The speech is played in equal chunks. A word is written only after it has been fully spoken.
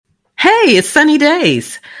Hey, it's Sunny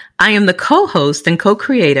Days. I am the co-host and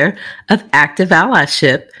co-creator of Active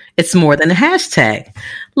Allyship. It's more than a hashtag.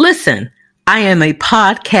 Listen, I am a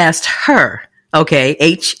podcast her, okay,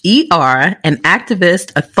 H-E-R, an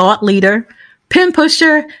activist, a thought leader, pen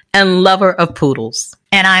pusher, and lover of poodles.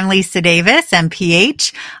 And I'm Lisa Davis,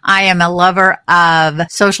 MPH. I am a lover of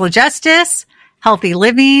social justice, healthy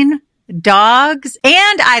living, dogs,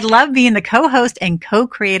 and I love being the co-host and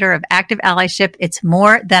co-creator of Active Allyship. It's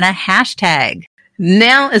more than a hashtag.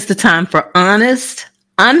 Now is the time for honest,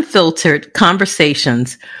 unfiltered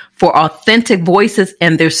conversations, for authentic voices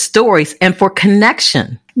and their stories, and for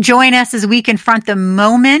connection. Join us as we confront the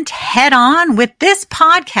moment head on with this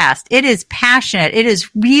podcast. It is passionate. It is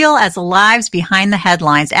real as the lives behind the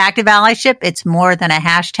headlines. Active Allyship, it's more than a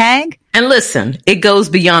hashtag. And listen, it goes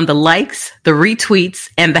beyond the likes, the retweets,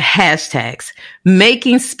 and the hashtags,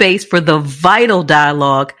 making space for the vital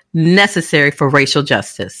dialogue necessary for racial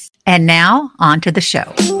justice. And now, on to the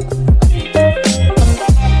show.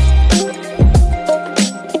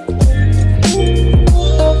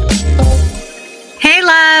 Hey,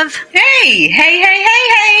 love. Hey.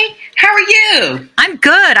 How are you? I'm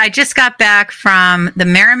good. I just got back from the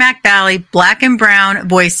Merrimack Valley Black and Brown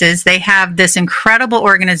Voices. They have this incredible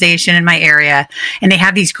organization in my area, and they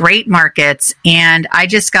have these great markets. And I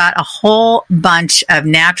just got a whole bunch of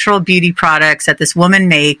natural beauty products that this woman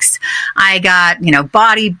makes. I got,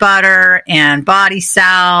 body butter and body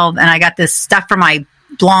salve, and I got this stuff for my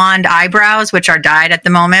blonde eyebrows, which are dyed at the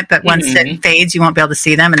moment, but once it fades, you won't be able to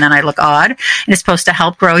see them, and then I look odd. And it's supposed to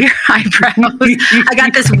help grow your eyebrows. I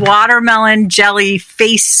got this watermelon jelly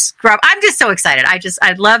face scrub. I'm just so excited. I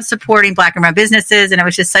love supporting Black and brown businesses, and it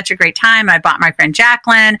was just such a great time. I bought my friend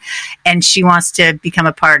Jacqueline, and she wants to become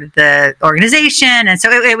a part of the organization, and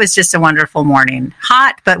so it was just a wonderful morning.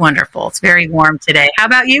 Hot, but wonderful. It's very warm today. How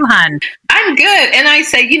about you, hon? I'm good, and I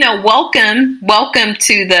say, welcome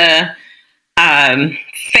to the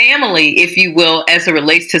family, if you will, as it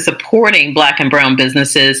relates to supporting Black and brown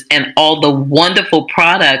businesses and all the wonderful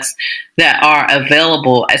products that are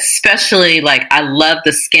available, especially I love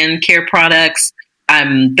the skincare products.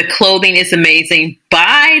 The clothing is amazing.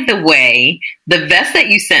 By the way, the vest that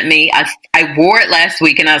you sent me, I wore it last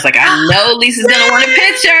week, and I was like, I know Lisa's going to want a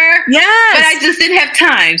picture. Yes. But I just didn't have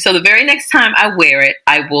time. So the very next time I wear it,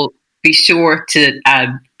 I will be sure to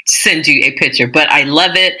send you a picture. But I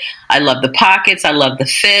love it. I love the pockets. I love the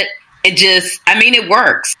fit. It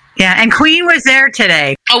works. Yeah, and Queen was there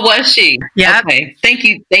today. Oh, was she? Yeah. Okay. Thank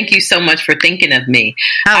you so much for thinking of me.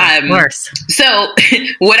 Oh, of course. So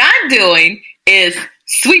what I'm doing is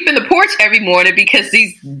sweeping the porch every morning because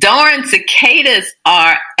these darn cicadas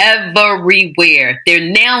are everywhere.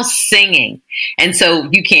 They're now singing. And so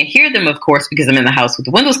you can't hear them, of course, because I'm in the house with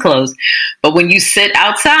the windows closed. But when you sit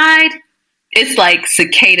outside, it's like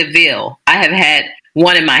Cicadaville. I have had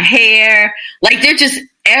one in my hair. They're just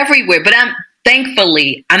everywhere. But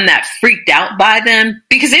thankfully, I'm not freaked out by them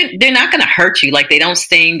because they're not going to hurt you. They don't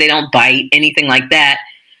sting. They don't bite, anything like that.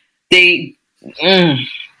 They're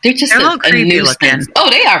just a little creepy looking. Oh,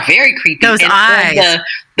 they are very creepy. Those eyes.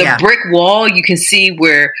 The brick wall, you can see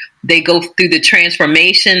where they go through the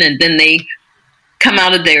transformation, and then they come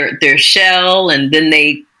out of their shell, and then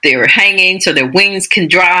they're hanging so their wings can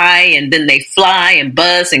dry, and then they fly and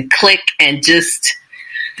buzz and click and just...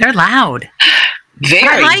 They're loud. Very.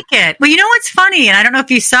 I like it. Well, you know what's funny? And I don't know if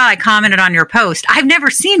you saw, I commented on your post. I've never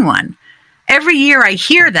seen one. Every year I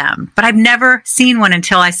hear them, but I've never seen one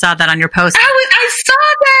until I saw that on your post. I saw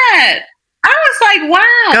that. I was like,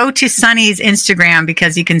 wow. Go to Sunny's Instagram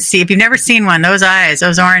because you can see, if you've never seen one, those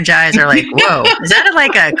orange eyes are like, whoa, is that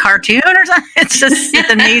like a cartoon or something? It's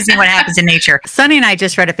amazing what happens in nature. Sunny and I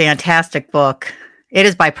just read a fantastic book. It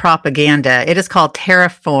is by Propaganda. It is called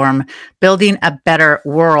Terraform, Building a Better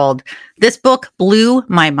World. This book blew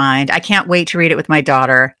my mind. I can't wait to read it with my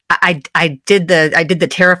daughter. I did the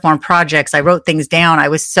Terraform projects. I wrote things down. I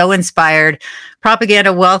was so inspired.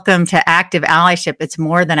 Propaganda, welcome to Active Allyship. It's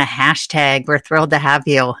more than a hashtag. We're thrilled to have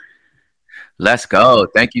you. Let's go.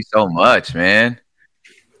 Thank you so much, man.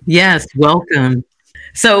 Yes, welcome.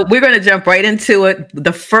 So we're going to jump right into it.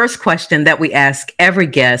 The first question that we ask every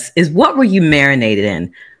guest is, what were you marinated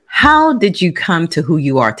in? How did you come to who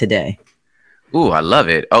you are today? Ooh, I love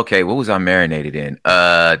it. Okay, what was I marinated in?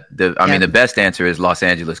 The best answer is Los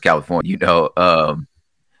Angeles, California. Whether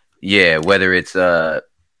it's the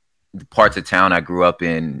parts of town I grew up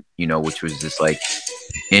in, which was just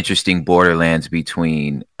interesting borderlands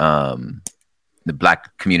between the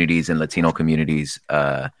Black communities and Latino communities,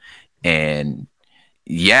 and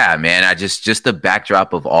yeah, man, I just the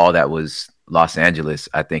backdrop of all that was Los Angeles,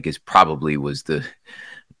 I think was the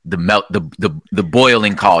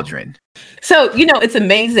boiling cauldron. So, it's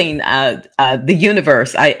amazing. The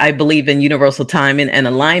universe, I believe in universal timing and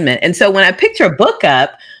alignment. And so when I picked your book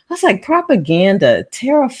up, I was like, propaganda,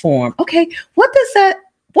 terraform. Okay, what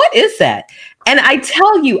is that? And I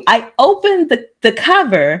tell you, I opened the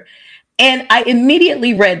cover and I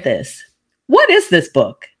immediately read this. What is this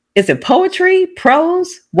book? Is it poetry,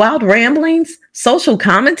 prose, wild ramblings, social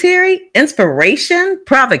commentary, inspiration,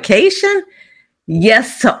 provocation?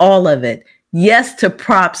 Yes to all of it. Yes to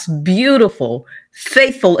Prop's beautiful,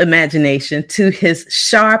 faithful imagination, to his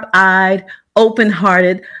sharp-eyed,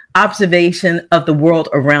 open-hearted observation of the world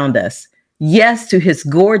around us. Yes to his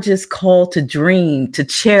gorgeous call to dream, to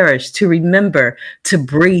cherish, to remember, to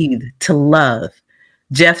breathe, to love.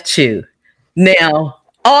 Jeff Chew. Now,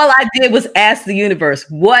 all I did was ask the universe,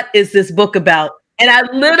 what is this book about? And I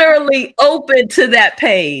literally opened to that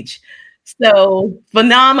page. So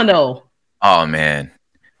phenomenal. Oh man,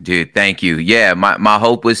 dude, thank you. Yeah, my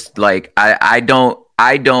hope was like I don't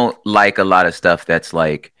like a lot of stuff that's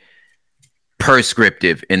like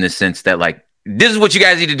prescriptive in the sense that like this is what you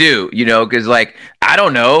guys need to do, because like I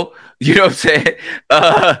don't know, what I'm saying?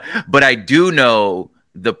 But I do know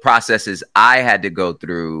the processes I had to go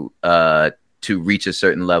through to reach a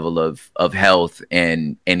certain level of health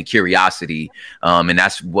and curiosity. And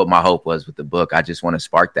that's what my hope was with the book. I just want to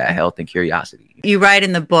spark that health and curiosity. You write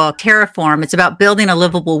in the book, Terraform, it's about building a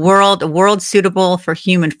livable world, a world suitable for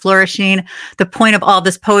human flourishing. The point of all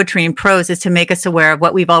this poetry and prose is to make us aware of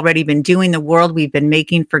what we've already been doing, the world we've been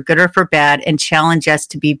making for good or for bad, and challenge us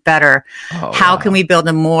to be better. How can we build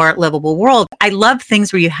a more livable world? I love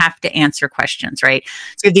things where you have to answer questions, right?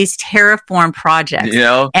 So these Terraform projects.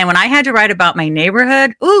 And when I had to write about my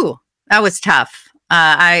neighborhood, that was tough.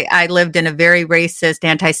 I lived in a very racist,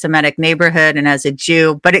 anti-Semitic neighborhood, and as a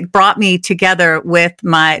Jew, but it brought me together with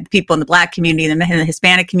my people in the Black community, and the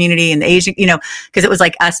Hispanic community, and the Asian, because it was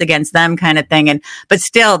like us against them kind of thing. But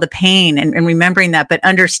still, the pain and remembering that, but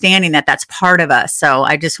understanding that that's part of us. So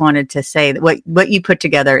I just wanted to say that what you put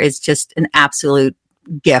together is just an absolute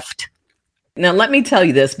gift. Now, let me tell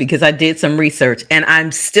you this, because I did some research and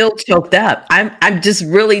I'm still choked up. I'm just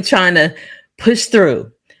really trying to push through.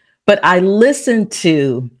 But I listened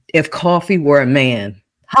to If Coffee Were a Man.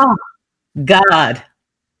 Oh, God.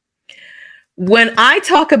 When I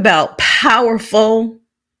talk about powerful,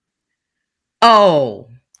 trust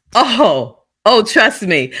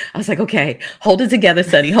me. I was like, okay, hold it together,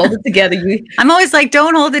 Sunny. Hold it together. I'm always like,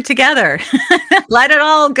 don't hold it together. Let it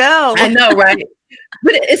all go. I know, right?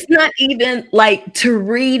 But it's not even like, to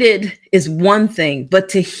read it is one thing, but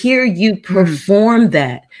to hear you perform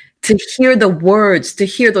that, to hear the words, to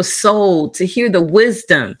hear the soul, to hear the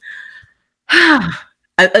wisdom.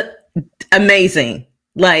 Amazing.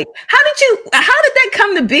 Like, how did that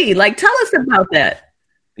come to be? Like, tell us about that.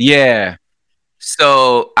 Yeah.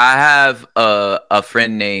 So I have a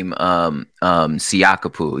friend named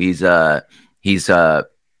Siakapu. He's a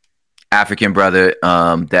African brother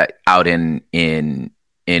that out in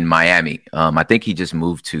Miami. I think he just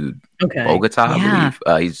moved to Bogota, I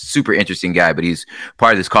believe. He's a super interesting guy, but he's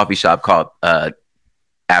part of this coffee shop called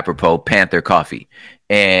apropos Panther Coffee.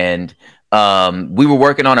 And we were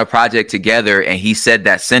working on a project together, and he said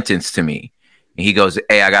that sentence to me. And he goes,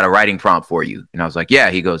 "Hey, I got a writing prompt for you." And I was like, "Yeah."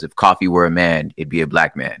 He goes, "If coffee were a man, it'd be a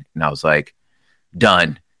black man." And I was like,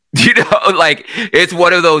 done. Like, it's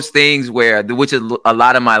one of those things which is a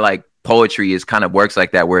lot of my like poetry is kind of works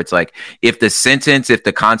like that, where it's like, if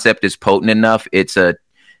the concept is potent enough, it's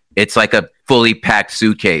like a fully packed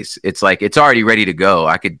suitcase. It's like, it's already ready to go.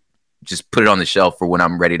 I could just put it on the shelf for when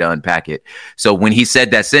I'm ready to unpack it. So when he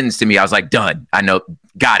said that sentence to me, I was like, done. I know,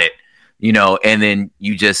 got it. And then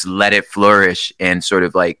you just let it flourish and sort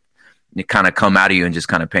of like it kind of come out of you and just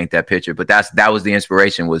kind of paint that picture. But that was the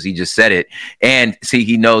inspiration, was he just said it. And see,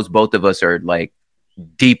 he knows both of us are like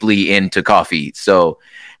deeply into coffee. So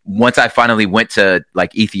once I finally went to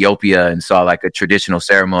like Ethiopia and saw like a traditional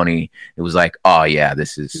ceremony, it was like, oh yeah,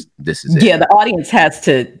 this is it. Yeah, the audience has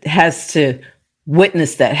to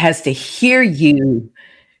witness that, has to hear you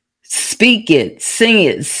speak it, sing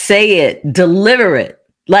it, say it, deliver it.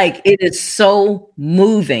 Like, it is so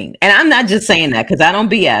moving. And I'm not just saying that because I don't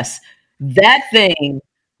BS. That thing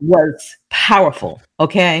was powerful.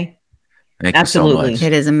 Okay. Thank Absolutely. you so much.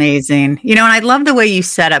 It is amazing. And I love the way you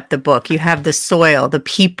set up the book. You have the soil, the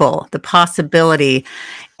people, the possibility.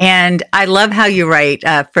 And I love how you write,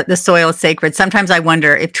 for the soil is sacred. Sometimes I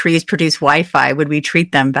wonder, if trees produce Wi-Fi, would we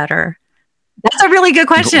treat them better? That's a really good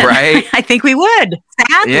question. Right? I think we would,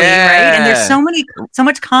 sadly, right? And there's so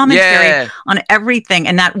much commentary on everything,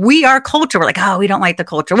 and that we are culture. We're like, oh, we don't like the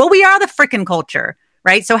culture. Well, we are the freaking culture,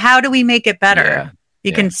 right? So how do we make it better?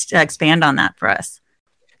 You can expand on that for us.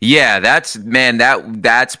 Yeah, that's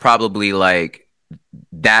probably like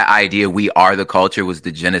that idea. We are the culture was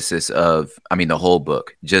the genesis of, I mean, the whole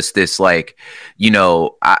book. Just this, like,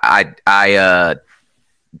 I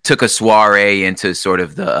took a soiree into sort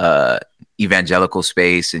of the evangelical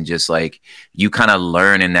space, and just like you kind of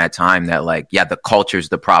learn in that time that, like, yeah, the culture's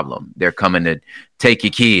the problem. They're coming to take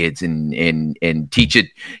your kids and teach it,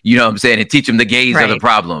 you know what I'm saying, and teach them the gays are the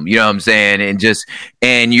problem, you know what I'm saying, and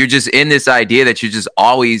you're just in this idea that you're just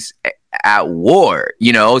always at war,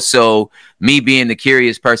 you know. So me being the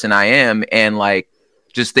curious person I am, and like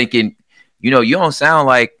just thinking, you don't sound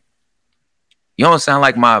like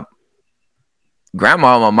my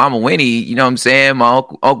grandma, my mama Winnie, you know what I'm saying, my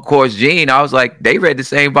uncle Course Gene. I was like, they read the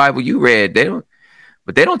same Bible you read,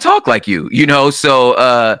 but they don't talk like you, you know. So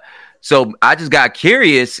I just got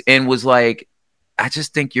curious and was like, I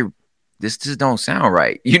just think this just don't sound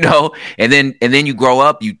right, you know. And then you grow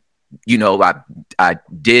up, I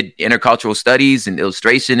did intercultural studies and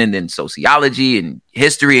illustration, and then sociology and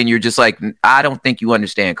history, and you're just like, I don't think you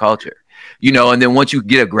understand culture. You know, and then once you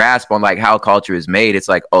get a grasp on like how culture is made, it's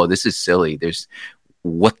like, oh, this is silly. There's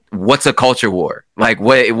what's a culture war? Like,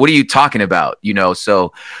 what are you talking about? You know,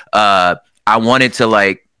 so I wanted to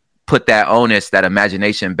like put that onus, that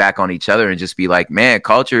imagination back on each other, and just be like, man,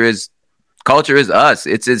 culture is us.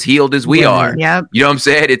 It's as healed as we are. Yep. You know what I'm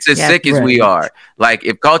saying? It's as sick as we are. Like,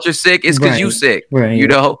 if culture's sick, it's because you sick. Right. You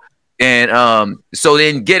know? And so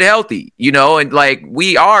then get healthy, you know, and like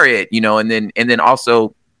we are it, you know, and then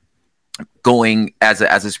also going as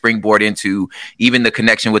a springboard into even the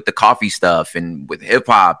connection with the coffee stuff and with hip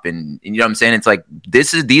hop, and you know what I'm saying? It's like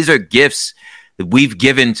these are gifts that we've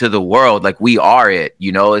given to the world. Like, we are it,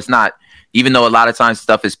 you know. It's not, even though a lot of times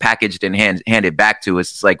stuff is packaged and handed back to us,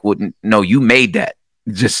 it's like, well, no, you made that.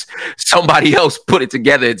 Just somebody else put it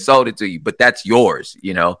together and sold it to you, but that's yours,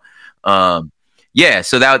 you know. So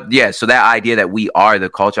that idea that we are the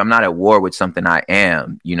culture, I'm not at war with something I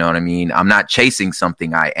am, you know what I mean? I'm not chasing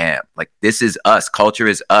something I am. Like, this is us. Culture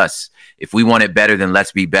is us. If we want it better, then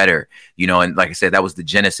let's be better, you know. And like I said, that was the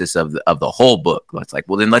genesis of the whole book. It's like,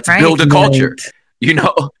 well, then let's build a culture, you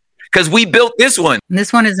know, because we built this one.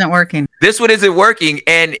 This one isn't working. This one isn't working,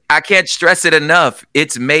 and I can't stress it enough.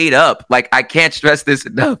 It's made up. Like, I can't stress this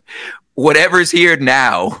enough. Whatever's here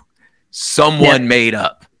now, someone made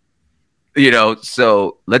up. You know,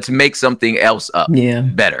 so let's make something else up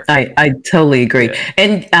better. I totally agree. Yeah.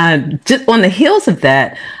 And just on the heels of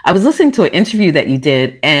that, I was listening to an interview that you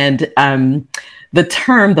did, and the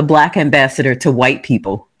term "the Black ambassador to white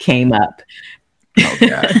people" came up. Oh,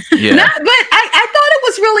 God. Yeah. But I thought it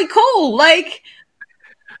was really cool. Like,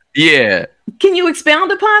 yeah. Can you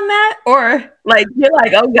expound upon that? Or like, you're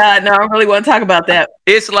like, oh God, no, I really want to talk about that.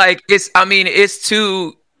 It's like, there's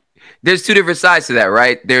two different sides to that,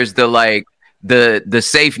 right? There's the like the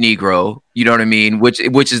safe Negro, you know what I mean? Which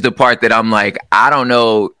is the part that I'm like, I don't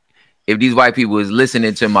know if these white people is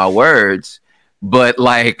listening to my words, but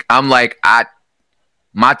like, I'm like,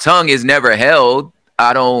 my tongue is never held.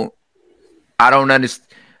 I don't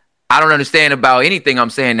understand about anything I'm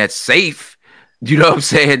saying that's safe. You know what I'm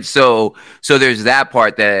saying? So there's that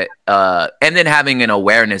part that, and then having an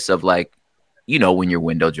awareness of like, you know, when you're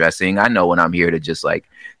window dressing, I know when I'm here to just like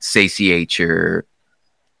satiate your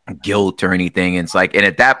guilt or anything. And it's like, and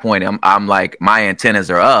at that point, I'm like, my antennas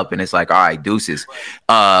are up, and it's like, all right, deuces.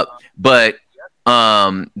 But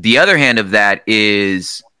the other hand of that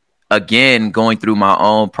is, again, going through my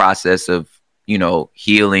own process of, you know,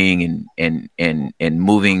 healing and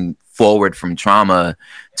moving forward from trauma,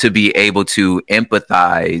 to be able to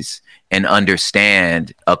empathize and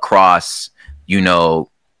understand across, you know,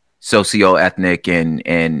 socio-ethnic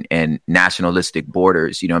and nationalistic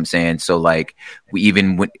borders, you know what I'm saying? So like, we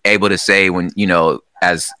even able to say, when, you know,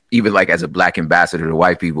 as a Black ambassador to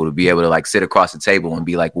white people, to be able to like sit across the table and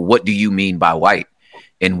be like, well, what do you mean by white?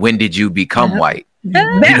 And when did you become white? You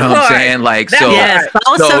know what I'm saying? Like,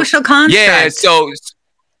 social constructs.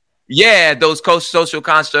 Those social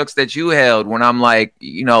constructs that you held, when I'm like,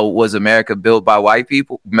 you know, was America built by white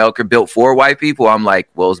people? America built for white people? I'm like,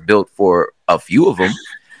 well, it's built for a few of them.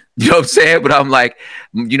 You know what I'm saying? But I'm like,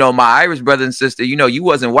 you know, my Irish brother and sister, you know, you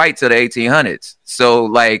wasn't white till the 1800s. So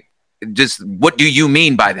like, just what do you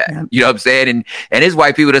mean by that? Yeah. You know what I'm saying? And there's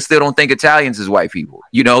white people that still don't think Italians is white people,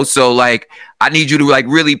 you know? So like, I need you to like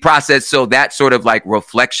really process. So that sort of like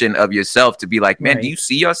reflection of yourself, to be like, man, do you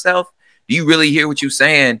see yourself? Do you really hear what you're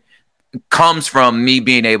saying? Comes from me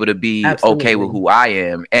being able to be okay with who I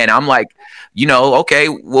am. And I'm like, you know, okay,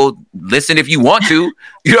 well, listen, if you want to,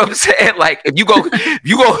 you know what I'm saying? Like, if you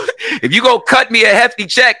go cut me a hefty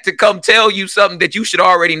check to come tell you something that you should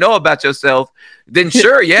already know about yourself, then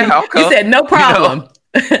sure, yeah, I'll come. You said no problem.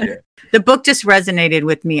 The book just resonated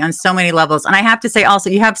with me on so many levels. And I have to say also,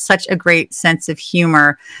 you have such a great sense of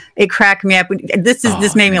humor. It cracked me up.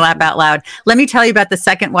 This made me laugh out loud. Let me tell you about the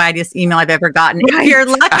second widest email I've ever gotten. If you're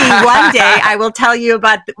lucky, one day I will tell you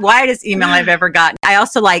about the widest email I've ever gotten. I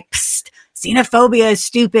also like, psst, xenophobia is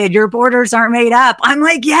stupid. Your borders aren't made up. I'm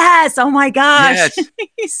like, yes. Oh my gosh. Yes.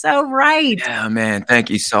 He's so right. Yeah, man. Thank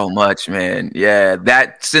you so much, man. Yeah.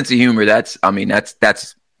 That sense of humor, that's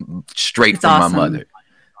straight It's from awesome. my mother.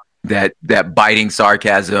 That biting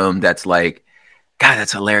sarcasm, that's like, God,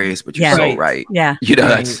 that's hilarious, but you're Yeah. so right. Yeah. You know,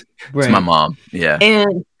 Right. that's Right. my mom. Yeah.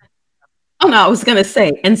 And I was going to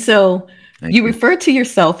say, and so Thank you refer to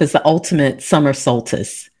yourself as the ultimate summer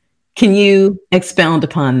solstice. Can you expound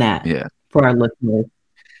upon that Yeah. for our listeners?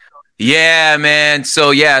 Yeah, man.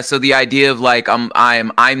 So the idea of like I'm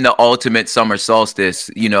the ultimate summer solstice,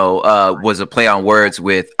 was a play on words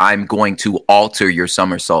with I'm going to alter your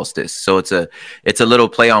summer solstice. So it's a little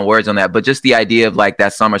play on words on that, but just the idea of like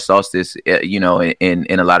that summer solstice, in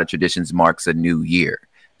a lot of traditions marks a new year.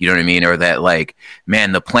 You know what I mean? Or that like,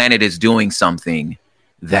 man, the planet is doing something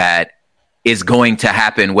that is going to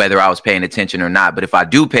happen whether I was paying attention or not. But if I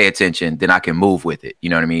do pay attention, then I can move with it. You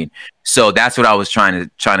know what I mean? So that's what I was trying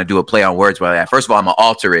to do, a play on words by that. First of all, I'm gonna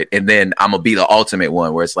alter it, and then I'm gonna be the ultimate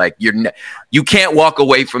one, where it's like you can't walk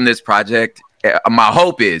away from this project. My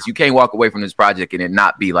hope is you can't walk away from this project and it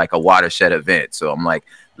not be like a watershed event. So I'm like,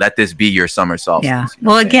 let this be your summer solstice. Yeah. You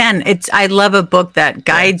know Well, again, I love a book that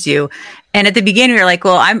guides you. And at the beginning, you're like,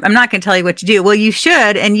 well, I'm not going to tell you what to do. Well, you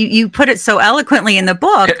should. And you put it so eloquently in the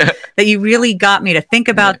book that you really got me to think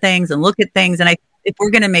about things and look at things. And if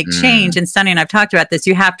we're going to make change, and Sunny and I've talked about this,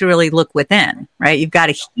 you have to really look within, right? You've got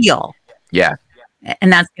to heal. Yeah.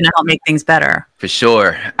 And that's going to help make things better. For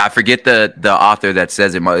sure. I forget the author that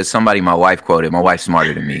says it. It's somebody my wife quoted. My wife's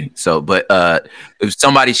smarter than me. So, but it was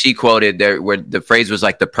somebody she quoted there where the phrase was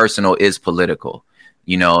like, the personal is political,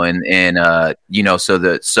 so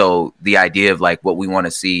the idea of like what we want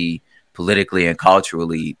to see politically and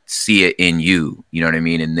culturally, see it in you, you know what I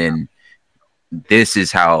mean? And then this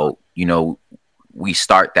is how, we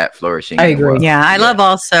start that flourishing. I agree. Yeah. I love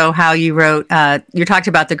also how you wrote, you talked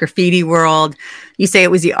about the graffiti world. You say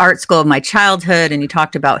it was the art school of my childhood, and you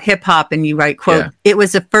talked about hip hop, and you write, quote, it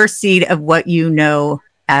was the first seed of what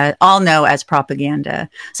all know as propaganda.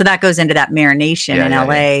 So that goes into that marination in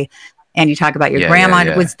LA. Yeah. And you talk about your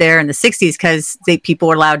grandma was there in the 60s because people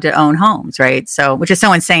were allowed to own homes, right? So, which is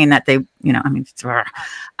so insane that they, but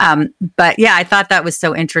yeah, I thought that was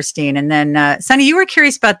so interesting. And then, Sunny, you were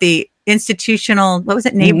curious about the institutional, what was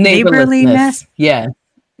it? Neighborliness? Yeah.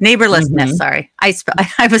 Neighborlessness. Sorry. I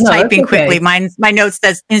was typing quickly. My note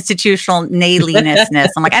says institutional neighborliness.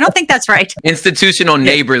 I'm like, I don't think that's right. Institutional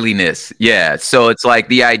neighborliness. Yeah. So it's like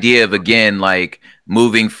the idea of, again, like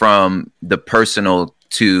moving from the personal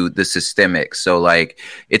to the systemic. So like,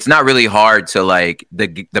 it's not really hard to like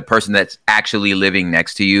the person that's actually living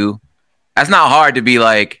next to you. That's not hard to be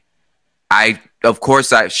like, I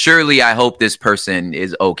hope this person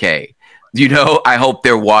is okay. I hope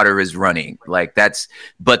their water is running. Like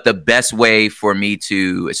but the best way for me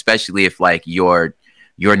to, especially if like your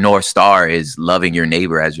North Star is loving your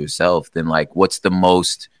neighbor as yourself, then like, what's the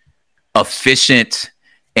most efficient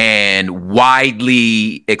and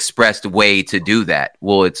widely expressed way to do that?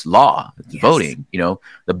 Well, it's law, it's voting.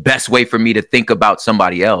 The best way for me to think about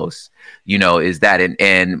somebody else, is that.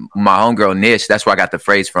 And my homegirl Nish, that's where I got the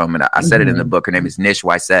phrase from. And I said it in the book. Her name is Nish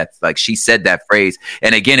Wyseth. Like, she said that phrase.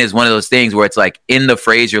 And again, it's one of those things where it's like in the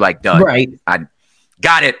phrase, you're like, done. Right. I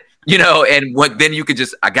got it. And then you could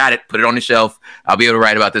just, I got it, put it on the shelf. I'll be able to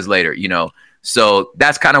write about this later, So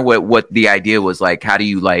that's kind of what the idea was like. How do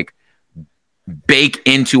you like bake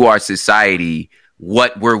into our society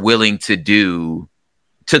what we're willing to do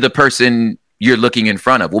to the person you're looking in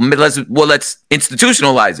front of? Well, let's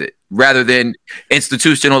institutionalize it rather than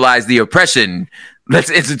institutionalize the oppression. Let's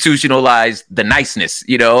institutionalize the niceness,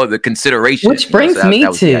 the consideration. Which brings me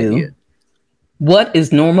to what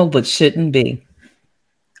is normal but shouldn't be.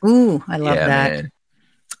 Ooh, I love that. Man.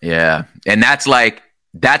 Yeah. And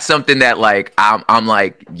that's something that like, I'm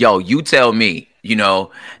like, yo, you tell me,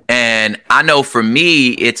 and I know for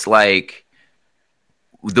me, it's like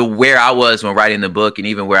where I was when writing the book and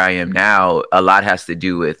even where I am now, a lot has to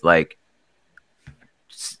do with like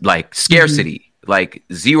scarcity, like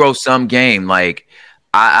zero sum game. Like,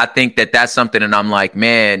 I think that's something, and I'm like,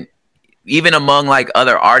 man, even among like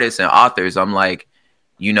other artists and authors, I'm like,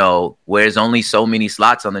 where there's only so many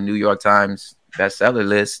slots on the New York Times bestseller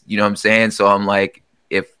list, you know what I'm saying? So I'm like,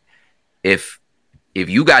 if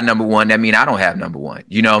you got number one, that mean I don't have number one,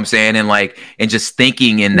 you know what I'm saying? And just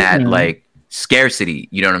thinking in that like scarcity,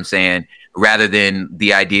 you know what I'm saying? rather than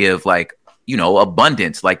the idea of like, you know,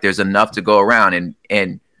 abundance. Like there's enough to go around,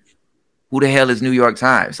 and who the hell is New York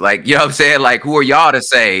Times? Like, you know what I'm saying? Like, who are y'all to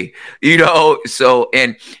say, you know? So,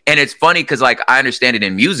 and it's funny because like I understand it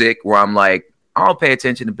in music where I'm like, I don't pay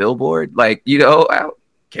attention to Billboard. Like, you know, I don't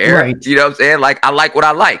care. Right. You know what I'm saying? Like, I like what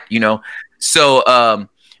I like, you know? So,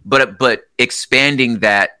 but expanding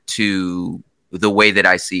that to the way that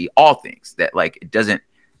I see all things, that like, I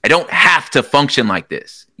don't have to function like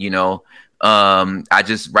this, you know? I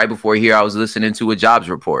just, right before here, I was listening to a jobs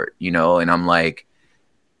report, you know, and I'm like,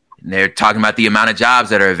 and they're talking about the amount of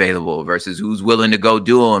jobs that are available versus who's willing to go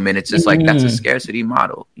do them. And it's just like, that's a scarcity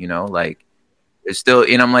model, you know, like it's still,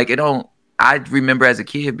 and I'm like, I remember as a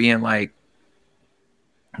kid being like,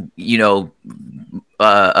 you know,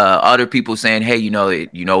 other people saying, hey, you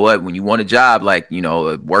know what, when you want a job, like, you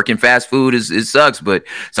know, working fast food it sucks, but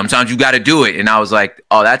sometimes you got to do it. And I was like,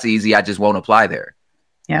 oh, that's easy. I just won't apply there.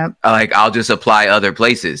 Yeah. Like, I'll just apply other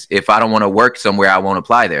places. If I don't want to work somewhere, I won't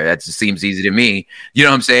apply there. That just seems easy to me. You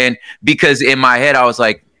know what I'm saying? Because in my head, I was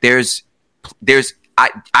like, I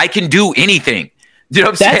can do anything. You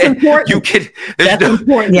know what I'm saying? Important. You can. That's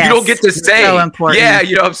important. You don't get to say. So important. Yeah,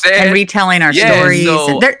 you know what I'm saying? And retelling our stories.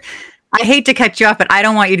 So, I hate to cut you off, but I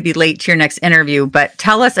don't want you to be late to your next interview. But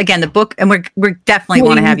tell us again the book, and we definitely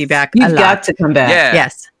want to have you back. You've got to come back. Yeah.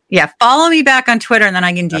 Yes. Yeah. Follow me back on Twitter, and then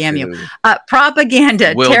I can DM you.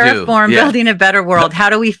 Propaganda, Will Terraform, do. Yeah. Building a Better World. How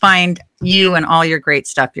do we find you and all your great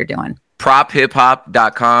stuff you're doing?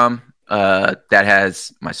 prophiphop.com. That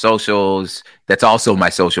has my socials. That's also my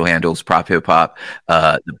social handles, Prop Hip Hop.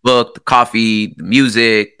 The book, the coffee, the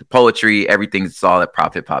music, the poetry, everything's all at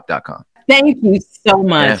prophiphop.com. Thank you so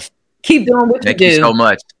much. Yeah. Keep doing what you do. Thank you so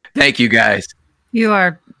much. Thank you, guys. You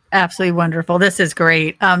are absolutely wonderful. This is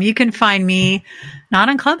great. You can find me not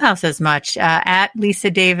on Clubhouse as much, at Lisa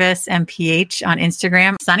Davis MPH on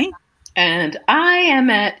Instagram. Sunny? And I am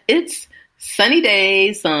at It's Sunny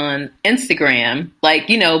Days on Instagram. Like,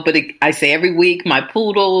 you know, but I say every week, my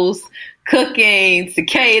poodles, cooking,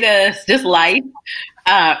 cicadas, just life.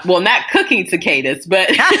 Well, not cooking cicadas, but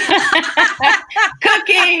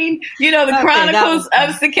cooking, you know, the Chronicles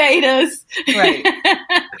of Cicadas. Right.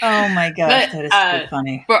 Oh my gosh, that is so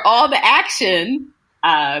funny. For all the action,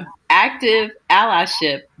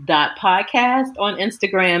 activeallyship.podcast on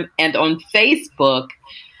Instagram and on Facebook.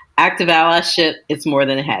 Active Allyship, it's more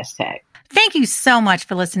than a hashtag. Thank you so much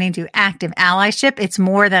for listening to Active Allyship. It's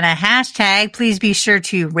more than a hashtag. Please be sure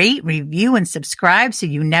to rate, review, and subscribe so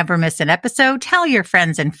you never miss an episode. Tell your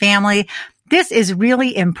friends and family. This is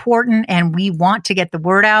really important, and we want to get the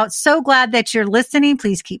word out. So glad that you're listening.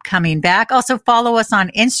 Please keep coming back. Also, follow us on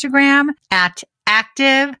Instagram at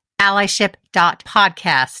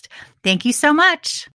activeallyship.podcast. Thank you so much.